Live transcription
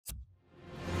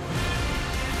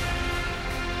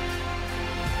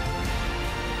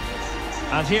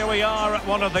And here we are at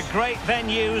one of the great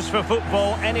venues for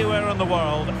football anywhere in the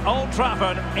world, Old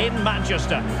Trafford in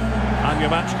Manchester. I'm your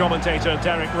match commentator,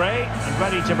 Derek Ray, and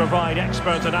ready to provide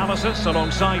expert analysis.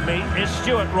 Alongside me is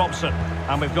Stuart Robson.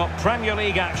 And we've got Premier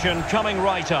League action coming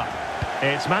right up.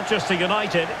 It's Manchester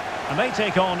United, and they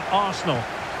take on Arsenal.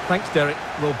 Thanks, Derek.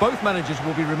 Well, both managers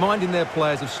will be reminding their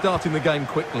players of starting the game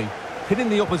quickly, hitting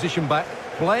the opposition back,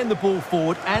 playing the ball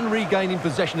forward and regaining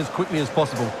possession as quickly as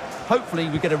possible. Hopefully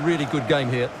we get a really good game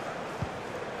here.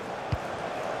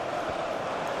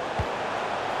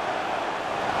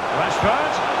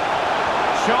 Rashford.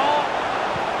 Shaw.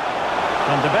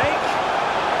 Van de Beek.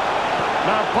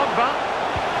 Now Pogba.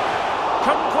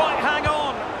 Couldn't quite hang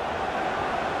on.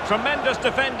 Tremendous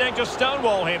defending to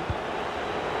stonewall him.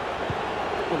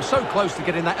 Well, so close to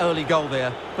getting that early goal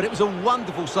there, but it was a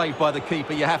wonderful save by the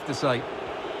keeper, you have to say.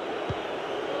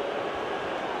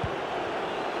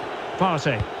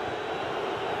 Partey.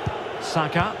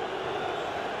 Saka.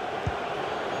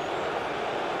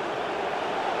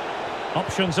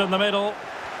 Options in the middle.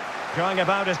 Going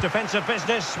about his defensive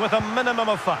business with a minimum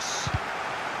of fuss.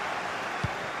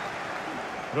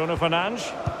 Bruno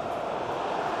Fernandes.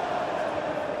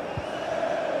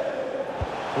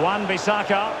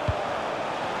 Wan-Bissaka.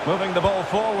 Moving the ball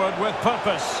forward with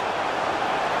purpose.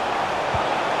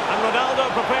 And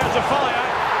Ronaldo prepared to fire.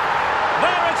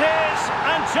 There it is,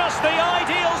 and just the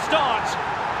ideal start.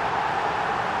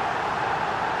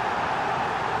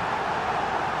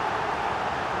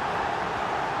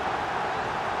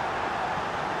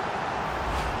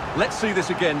 Let's see this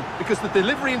again, because the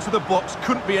delivery into the box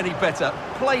couldn't be any better.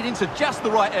 Played into just the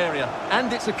right area,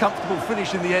 and it's a comfortable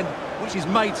finish in the end, which is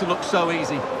made to look so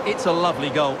easy. It's a lovely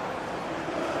goal.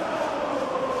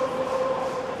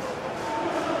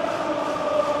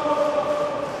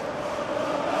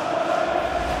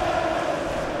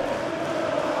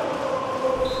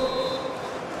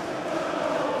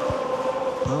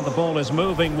 Well, the ball is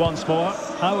moving once more.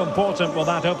 How important will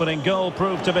that opening goal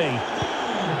prove to be?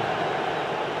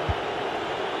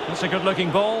 It's a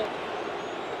good-looking ball.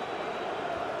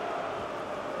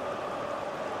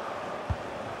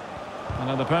 And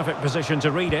in the perfect position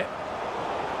to read it.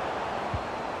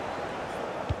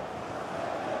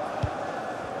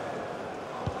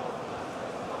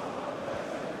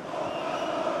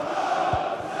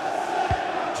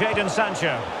 Jadon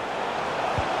Sancho.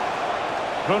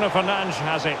 Bruno Fernandes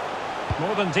has it.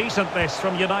 More than decent this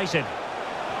from United.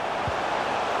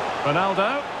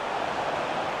 Ronaldo.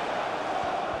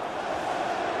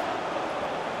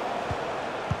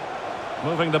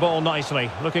 Moving the ball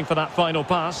nicely, looking for that final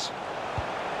pass.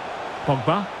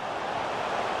 Pogba.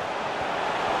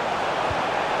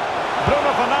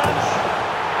 Bruno Fernandes.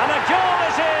 And a goal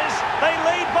it is! They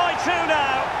lead by 2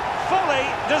 now. Fully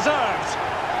deserved.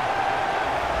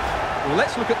 Well,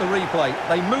 let's look at the replay.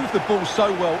 They moved the ball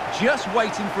so well, just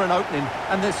waiting for an opening.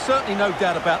 And there's certainly no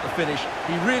doubt about the finish.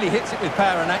 He really hits it with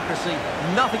power and accuracy.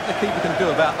 Nothing the keeper can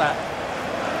do about that.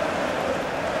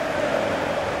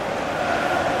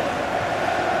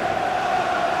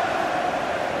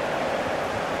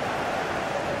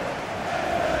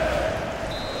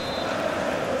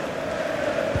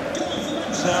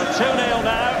 So 2-0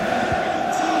 now.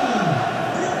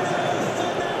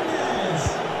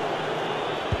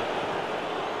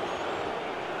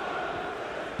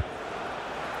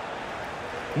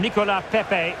 Nicolas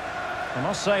Pepe. I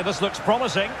must say this looks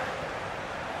promising.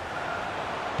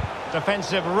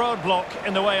 Defensive roadblock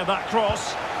in the way of that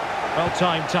cross.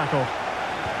 Well-timed tackle.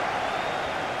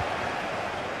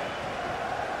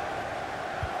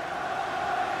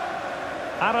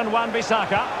 Aaron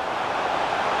Wan-Bissaka.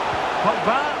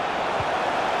 Pogba.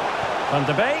 Van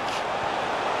de Beek.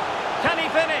 Can he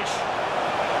finish?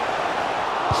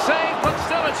 Save, but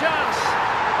still a chance.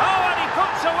 Oh, and he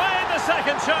puts away the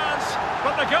second chance.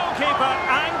 But the goalkeeper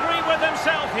angry with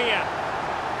himself here.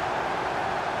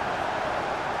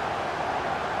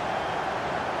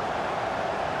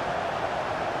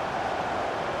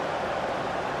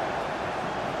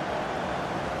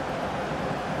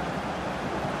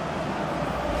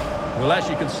 Well, as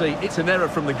you can see, it's an error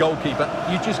from the goalkeeper.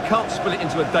 You just can't spill it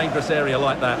into a dangerous area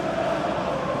like that.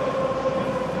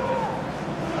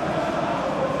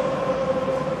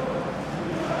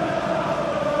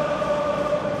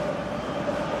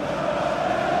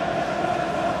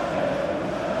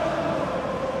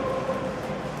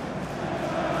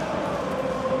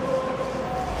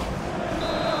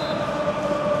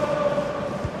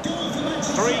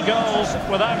 Three goals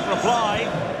without reply.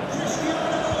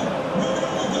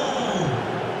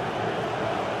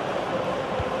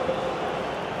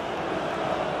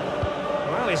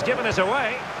 Well, he's given us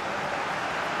away.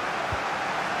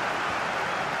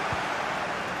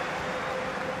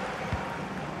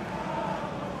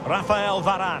 Rafael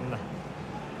Varane.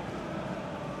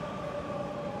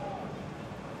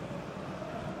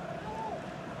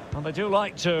 And they do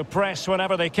like to press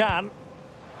whenever they can.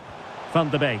 Van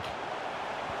de Beek.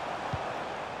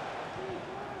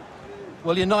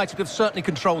 Well, United have certainly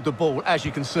controlled the ball, as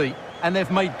you can see, and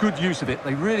they've made good use of it.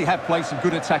 They really have played some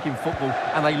good attacking football,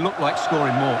 and they look like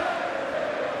scoring more.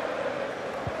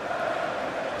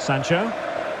 Sancho.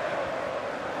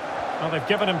 Well, they've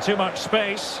given him too much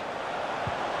space.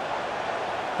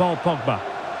 Paul Pogba.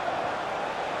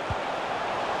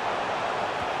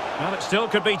 Well, it still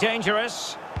could be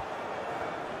dangerous.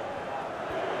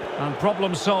 And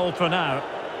problem solved for now.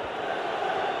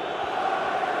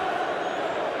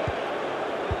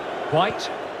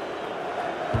 White.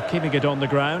 Well, keeping it on the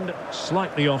ground.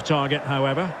 Slightly off target,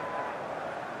 however.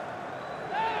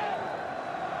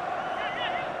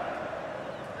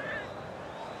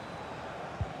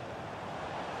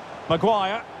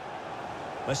 Maguire.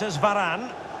 This is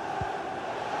Varane.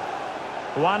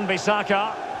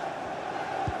 Wan-Bissaka.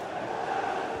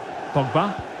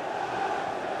 Pogba.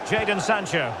 Jadon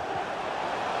Sancho.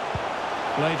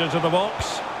 Played into the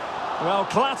box. Well,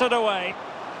 clattered away.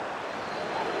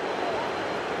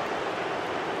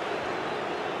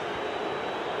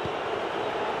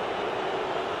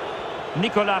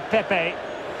 Nicolas Pepe.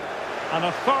 An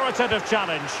authoritative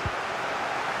challenge.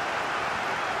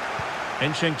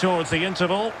 Inching towards the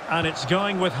interval, and it's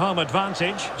going with home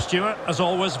advantage. Stuart, as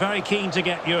always, very keen to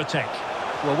get your take.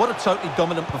 Well, what a totally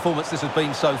dominant performance this has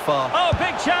been so far. Oh,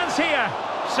 big chance here.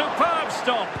 Superb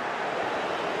stop.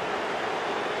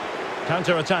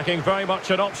 Counter-attacking, very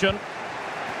much an option.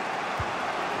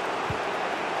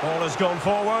 Ball has gone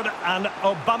forward, and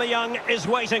Aubameyang is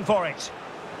waiting for it.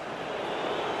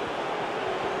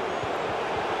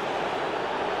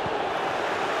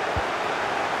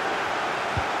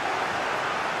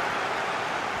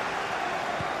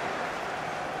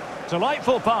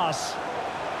 Delightful pass.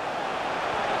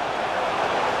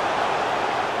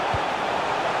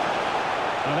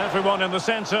 And everyone in the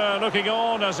centre looking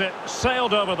on as it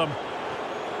sailed over them.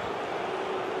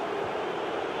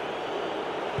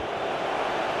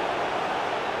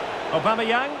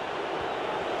 Aubameyang.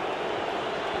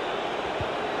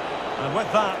 And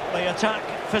with that, the attack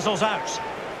fizzles out.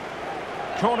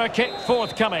 Corner kick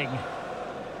forthcoming.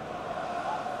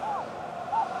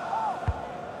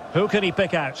 Who can he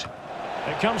pick out?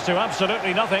 It comes to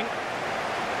absolutely nothing.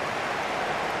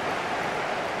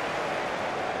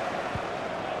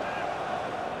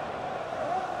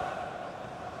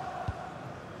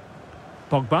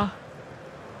 Pogba.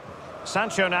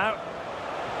 Sancho now.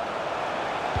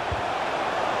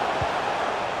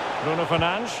 Bruno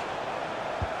Fernandes.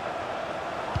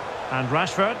 And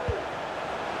Rashford.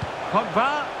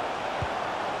 Pogba.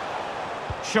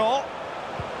 Shaw.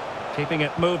 Keeping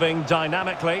it moving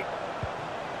dynamically.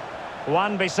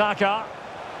 Wan-Bissaka.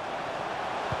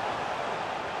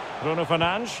 Bruno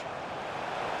Fernandes.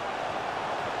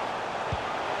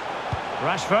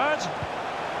 Rashford.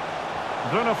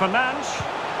 Bruno Fernandes.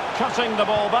 Cutting the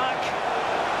ball back.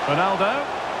 Ronaldo.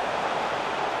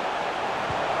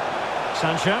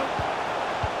 Sancho.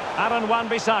 Aaron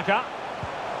Wan-Bissaka.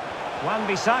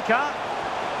 Wan-Bissaka.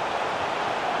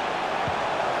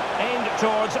 Aimed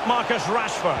towards Marcus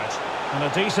Rashford. And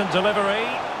a decent delivery.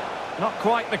 Not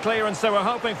quite the clearance they were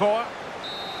hoping for.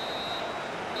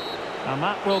 And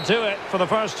that will do it for the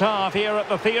first half here at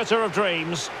the Theatre of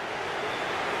Dreams.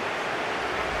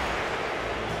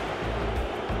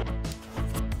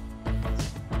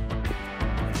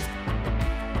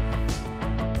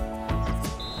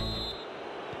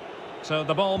 So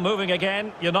the ball moving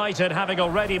again. United having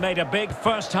already made a big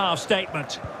first half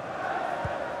statement.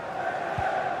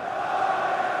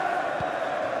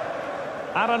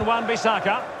 Aaron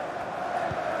Wan-Bissaka.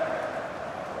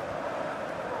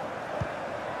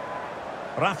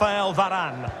 Rafael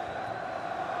Varane.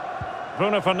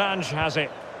 Bruno Fernandes has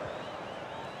it.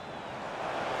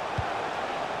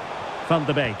 Van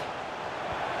de Beek.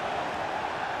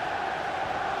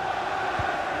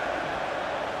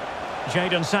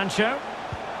 Jadon Sancho.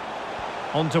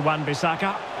 On to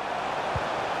Wan-Bissaka.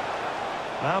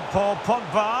 Now Paul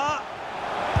Pogba.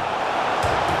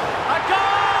 A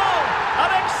goal!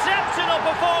 An exceptional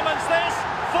performance this.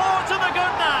 4 to the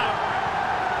good now.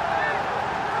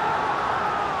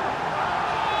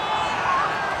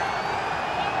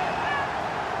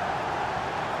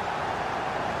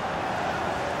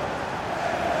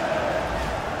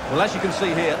 Well, as you can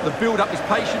see here, the build-up is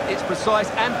patient, it's precise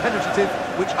and penetrative,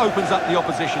 which opens up the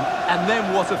opposition. And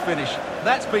then what a finish.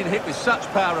 That's been hit with such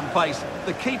power and pace.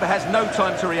 The keeper has no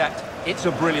time to react. It's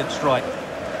a brilliant strike.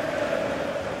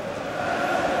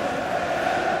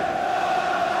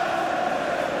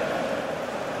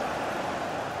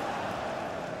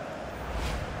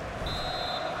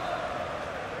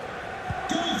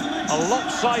 A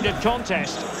lopsided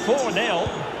contest, 4-0.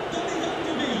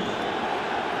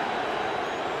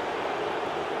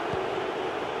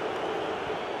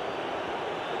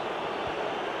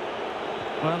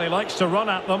 Well, he likes to run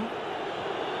at them.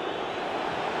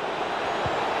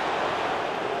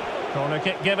 Corner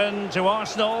kick given to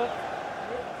Arsenal.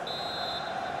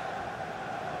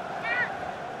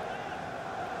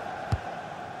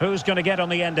 Who's going to get on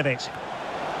the end of it?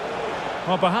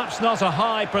 Well, perhaps not a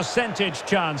high percentage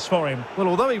chance for him. Well,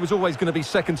 although he was always going to be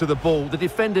second to the ball, the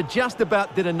defender just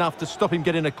about did enough to stop him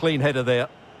getting a clean header there.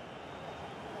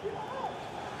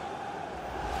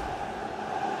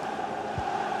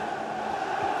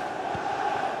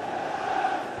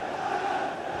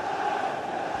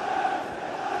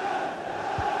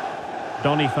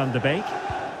 Donny van de Beek.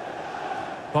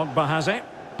 Pogba has it.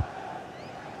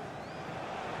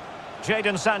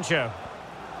 Jadon Sancho.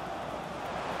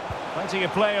 Plenty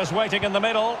of players waiting in the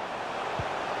middle.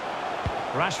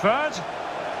 Rashford.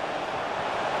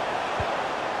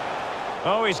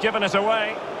 Oh, he's given it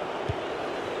away.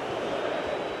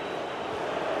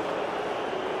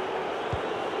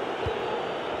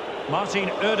 Martin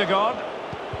Ødegaard.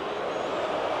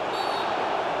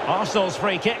 Arsenal's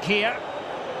free kick here.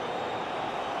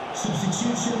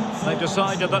 They've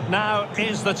decided that now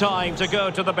is the time to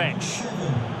go to the bench.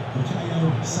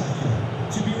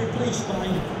 To be replaced by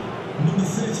number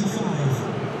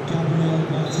 35, Gabriel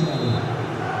Martinelli.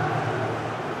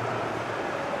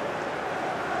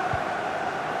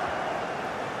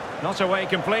 Not away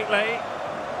completely.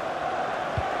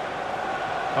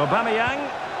 Aubameyang.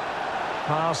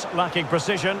 Pass lacking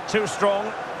precision, too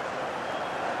strong.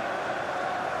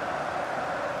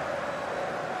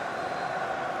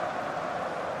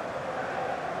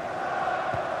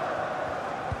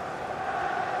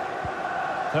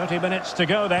 .30 minutes to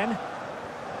go then.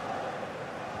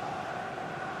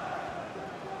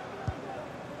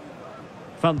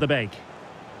 Van de Beek.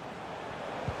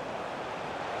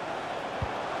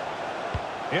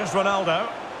 Here's Ronaldo.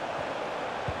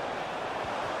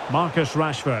 Marcus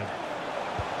Rashford.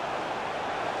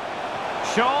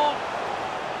 Shaw.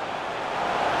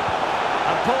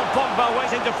 And Paul Pogba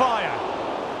waiting to fire.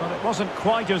 But it wasn't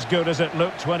quite as good as it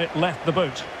looked when it left the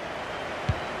boot.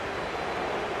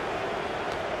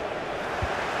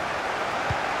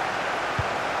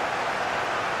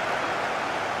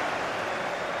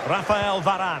 Rafael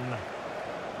Varane.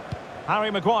 Harry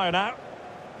Maguire now.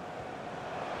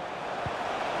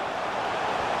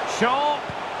 Shaw.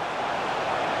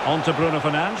 On to Bruno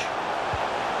Fernandes.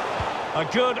 A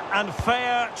good and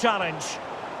fair challenge.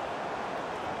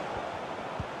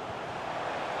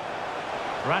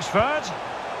 Rashford.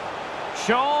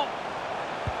 Shaw.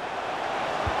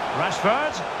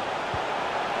 Rashford.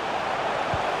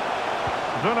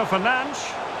 Bruno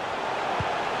Fernandes.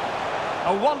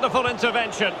 A wonderful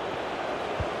intervention.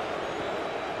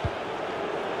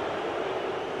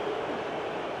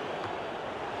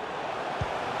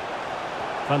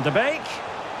 Van de Beek.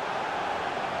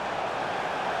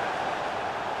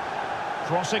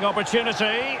 Crossing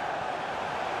opportunity.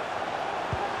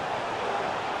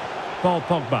 Paul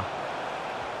Pogba.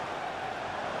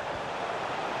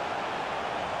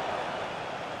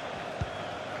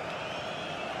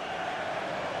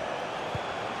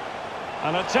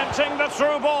 And attempting the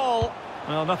through ball.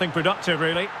 Well, nothing productive,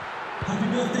 really. Happy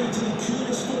birthday to the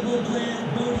coolest football player,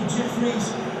 Bodie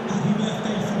Jeffries. Happy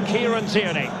birthday from Kieran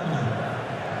Tierney.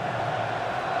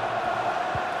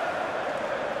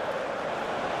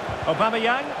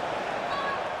 Aubameyang.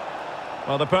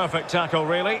 Well, the perfect tackle,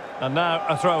 really. And now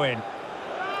a throw-in.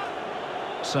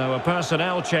 So a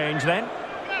personnel change then.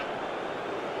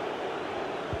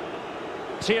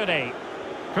 Tierney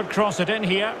could cross it in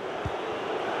here.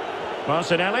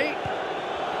 Martinelli.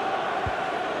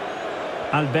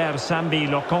 Albert Sambi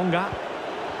Lokonga.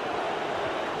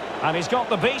 And he's got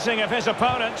the beating of his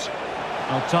opponent.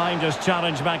 Well, timed his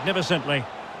challenge magnificently.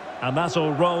 And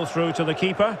that'll roll through to the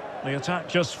keeper. The attack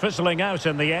just fizzling out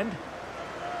in the end.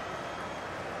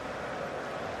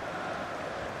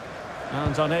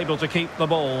 And unable to keep the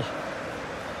ball.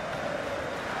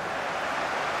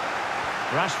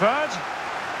 Rashford.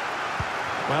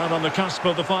 Well, on the cusp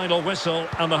of the final whistle,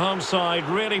 and the home side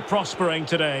really prospering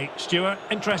today. Stuart,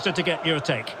 interested to get your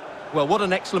take. Well, what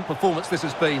an excellent performance this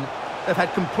has been. They've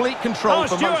had complete control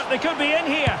for Stuart, most... they could be in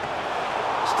here.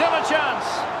 Still a chance.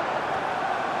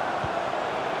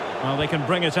 Well, they can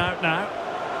bring it out now.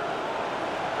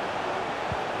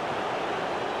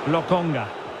 Lokonga.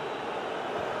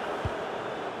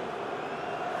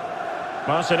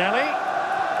 Martinelli.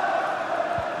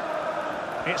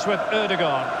 It's with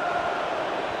Ødegaard.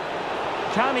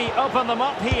 Can he open them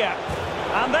up here?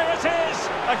 And there it is,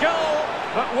 a goal.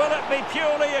 But will it be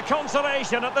purely a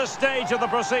consolation at this stage of the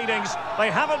proceedings?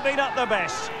 They haven't been at their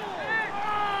best.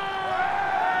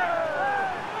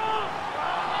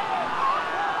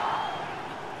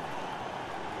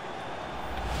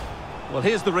 Well,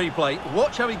 here's the replay.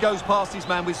 Watch how he goes past his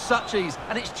man with such ease,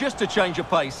 and it's just a change of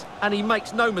pace. And he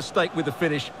makes no mistake with the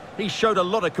finish. He showed a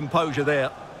lot of composure there.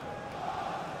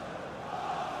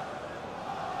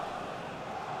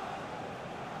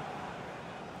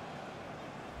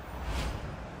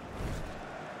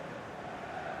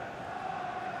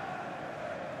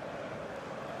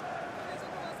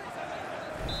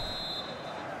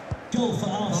 Goal for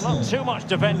Arsenal. Well, not too much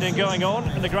defending going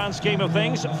on in the grand scheme of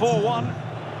things. 4-1.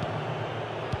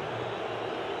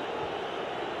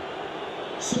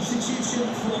 Substitution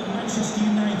for Manchester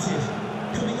United.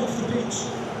 Coming off the pitch,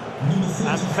 number 35.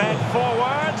 And fed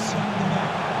forwards.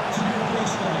 To be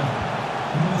replaced by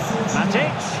number 31.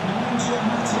 Matic. Nemanja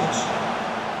Matic.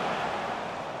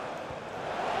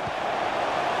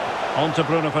 On to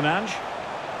Bruno Fernandes.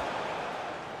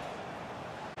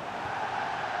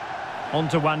 On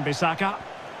to Wan-Bissaka.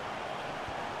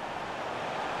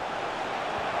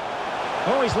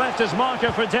 Oh, he's left his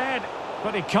marker for dead.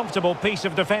 Pretty comfortable piece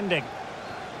of defending.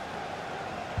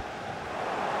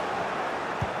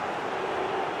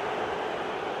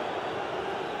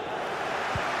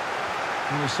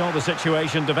 And we saw the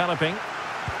situation developing.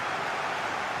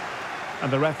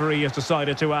 And the referee has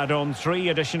decided to add on 3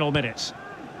 additional minutes.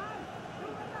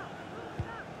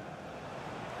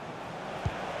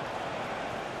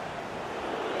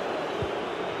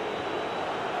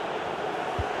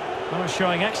 Oh,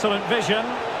 showing excellent vision,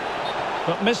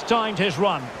 but mistimed his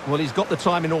run. Well, he's got the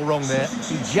timing all wrong there.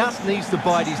 He just needs to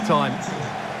bide his time.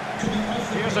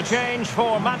 Here's a change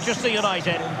for Manchester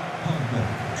United.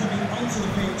 Coming onto the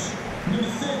pitch, number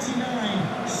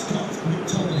 39, Scott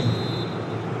McTominay.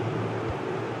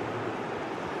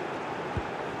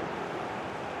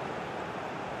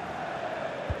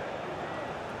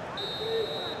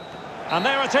 And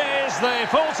there it is, the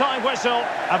full-time whistle.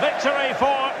 A victory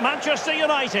for Manchester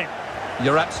United.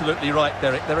 You're absolutely right,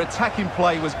 Derek. Their attacking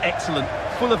play was excellent,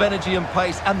 full of energy and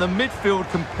pace, and the midfield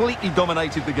completely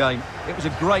dominated the game. It was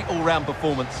a great all-round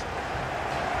performance.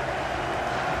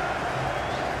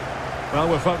 Well,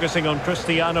 we're focusing on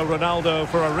Cristiano Ronaldo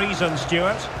for a reason,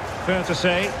 Stuart. Fair to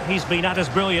say, he's been at his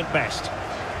brilliant best.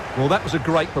 Well, that was a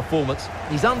great performance.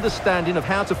 His understanding of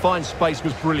how to find space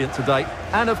was brilliant today.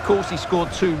 And, of course, he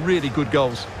scored 2 really good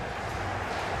goals.